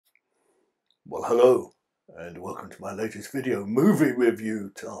Well, hello, and welcome to my latest video, movie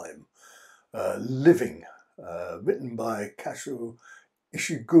review time. Living, written by Kazuo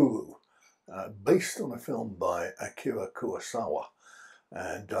Ishiguro, based on a film by Akira Kurosawa,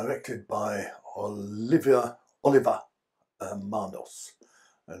 and directed by Oliver Manos,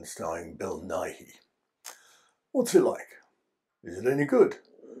 and starring Bill Nighy. What's it like? Is it any good?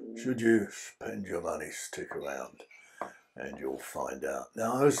 Should you spend your money, stick around, and you'll find out.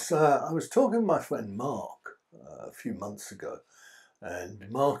 Now, I was talking to my friend Mark a few months ago,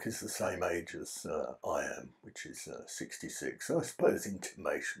 and Mark is the same age as I am, which is 66. So I suppose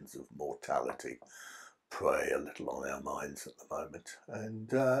intimations of mortality prey a little on our minds at the moment.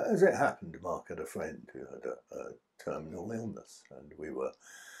 And as it happened, Mark had a friend who had a terminal illness, and we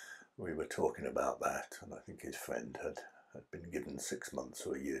were talking about that. And I think his friend had been given 6 months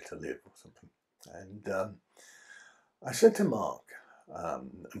or a year to live or something. And I said to Mark,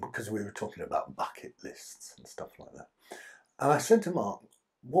 because we were talking about bucket lists and stuff like that, and I said to Mark,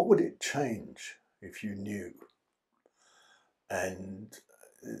 what would it change if you knew? And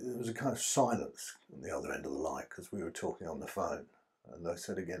there was a kind of silence on the other end of the line because we were talking on the phone. And I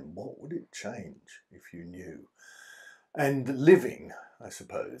said again, what would it change if you knew? And living, I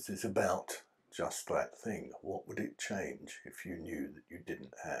suppose, is about just that thing. What would it change if you knew that you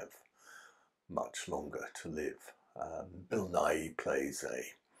didn't have much longer to live? Bill Nighy plays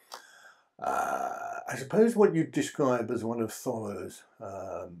I suppose what you'd describe as one of Thoreau's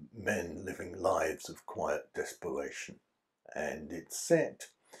men living lives of quiet desperation. And it's set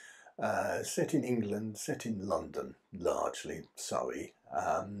in England, set in London, largely Surrey.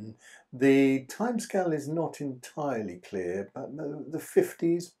 The timescale is not entirely clear, but the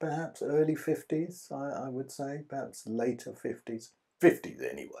 50s, perhaps early 50s, I would say, perhaps later 50s, 50s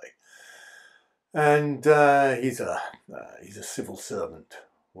anyway. And he's a civil servant,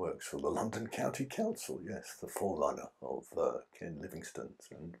 works for the London County Council, yes, the forerunner of Ken Livingstone's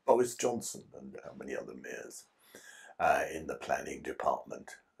and Boris Johnson and how many other mayors in the planning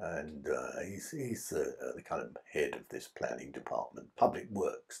department. And he's the kind of head of this planning department, public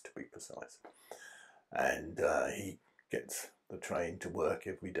works to be precise. And he gets the train to work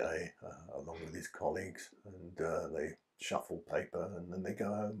every day along with his colleagues, and they shuffle paper, and then they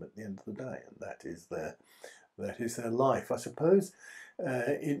go home at the end of the day, and that is their life. I suppose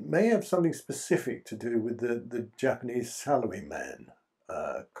it may have something specific to do with the Japanese salaryman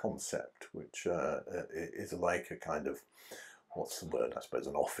concept, which is like a kind of, what's the word, I suppose,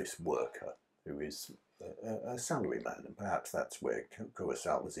 an office worker who is a salaryman, and perhaps that's where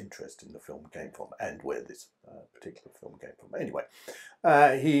Kurosawa's interest in the film came from, and where this particular film came from. Anyway,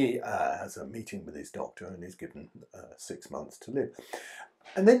 he has a meeting with his doctor and is given 6 months to live.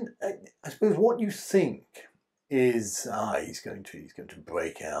 And then I suppose what you think is he's going to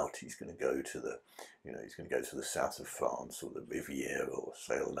break out. He's going to go to the south of France or the Riviera, or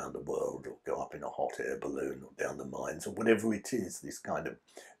sail around the world, or go up in a hot air balloon, or down the mines, or whatever it is. These kind of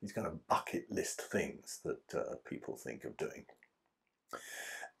bucket list things that people think of doing.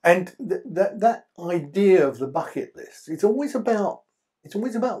 And that idea of the bucket list, it's always about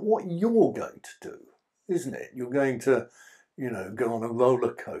what you're going to do, isn't it? You're going to, go on a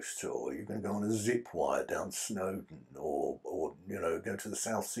roller coaster, or you're going to go on a zip wire down Snowdon, or go to the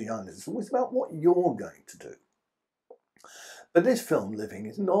South Sea Islands. It's always about what you're going to do. But this film, Living,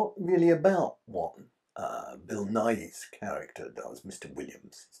 is not really about what Bill Nighy's character does, Mr.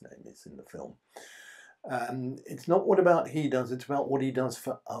 Williams, his name is in the film. It's not what about he does, it's about what he does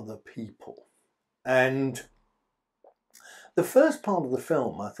for other people. And the first part of the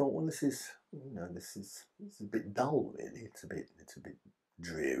film, I thought, well, this is a bit dull, really. It's a bit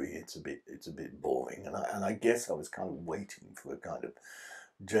dreary. It's a bit boring. And I guess I was kind of waiting for a kind of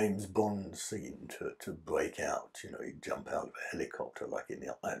James Bond scene to break out. He'd jump out of a helicopter like in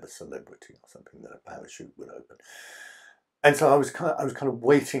the I Am a Celebrity or something, that a parachute would open. And so I was kind of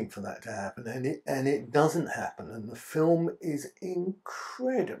waiting for that to happen, and it doesn't happen. And the film is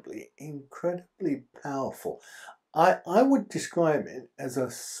incredibly powerful. I would describe it as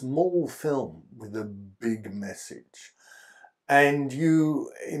a small film with a big message, and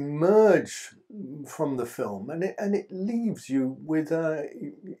you emerge from the film, and it leaves you with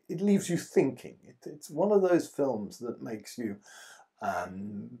it leaves you thinking. It's one of those films that makes you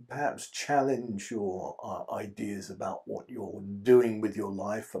perhaps challenge your ideas about what you're doing with your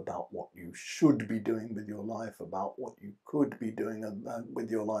life, about what you should be doing with your life, about what you could be doing with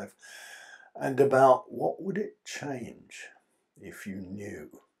your life, and about what would it change if you knew.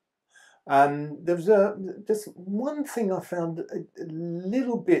 There was just one thing I found a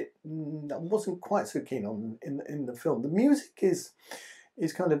little bit, I wasn't quite so keen on in the film. The music is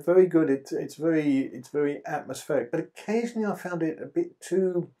is kind of very good. It's very atmospheric, but occasionally I found it a bit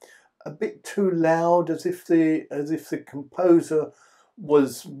too loud, as if the composer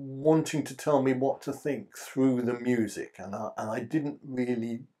was wanting to tell me what to think through the music, and I didn't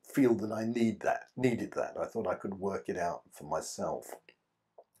really feel that I needed that. I thought I could work it out for myself.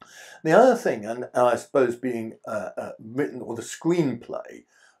 The other thing, and I suppose being written, or the screenplay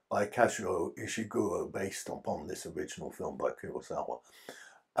by Kazuo Ishiguro, based upon this original film by Kurosawa,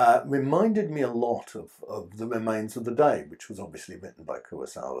 reminded me a lot of The Remains of the Day, which was obviously written by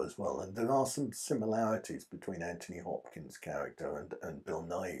Kurosawa as well. And there are some similarities between Anthony Hopkins' character and Bill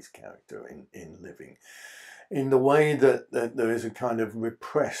Nighy's character in Living, in the way that there is a kind of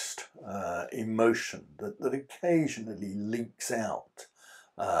repressed emotion that occasionally leaks out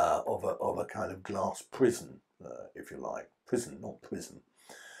of a kind of glass prison, if you like. Prison, not prison.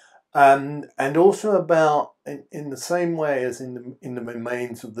 And also about, in the same way as in the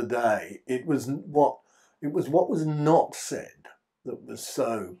Remains of the Day, it was what was not said that was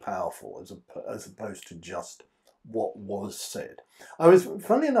so powerful, as opposed to just what was said. I was,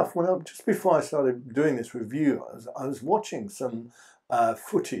 funnily enough, just before I started doing this review, I was watching some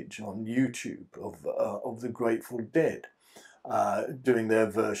footage on YouTube of the Grateful Dead, doing their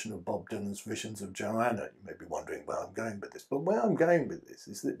version of Bob Dylan's Visions of Joanna. You may be wondering where I'm going with this, but where I'm going with this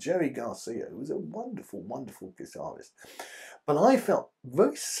is that Jerry Garcia, who was a wonderful, wonderful guitarist, but I felt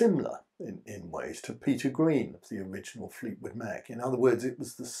very similar in ways to Peter Green of the original Fleetwood Mac. In other words, it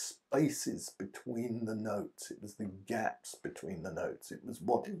was the spaces between the notes, it was the gaps between the notes, it was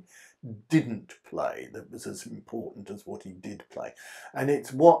what he didn't play that was as important as what he did play. And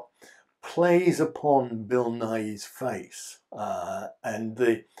it's what plays upon Bill Nighy's face and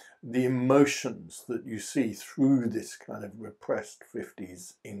the emotions that you see through this kind of repressed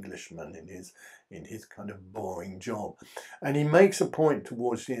 50s Englishman in his kind of boring job. And he makes a point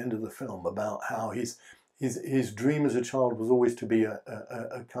towards the end of the film about how his dream as a child was always to be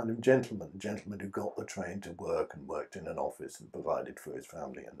a kind of gentleman who got the train to work and worked in an office and provided for his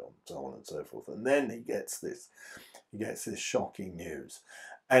family and so on and so forth. And then he gets this shocking news.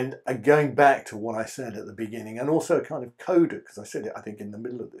 And going back to what I said at the beginning, and also a kind of coda, because I said it, I think, in the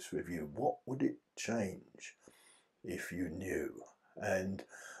middle of this review, what would it change if you knew? And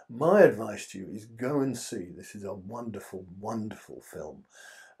my advice to you is go and see. This is a wonderful, wonderful film.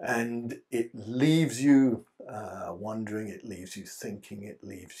 And it leaves you wondering, it leaves you thinking, it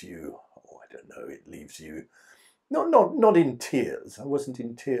leaves you, it leaves you not in tears. I wasn't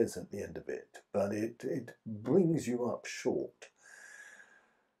in tears at the end of it, but it brings you up short.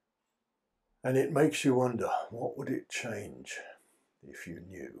 And it makes you wonder, what would it change if you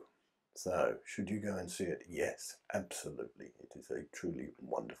knew? So, should you go and see it? Yes, absolutely. It is a truly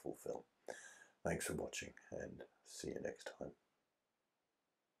wonderful film. Thanks for watching, and see you next time.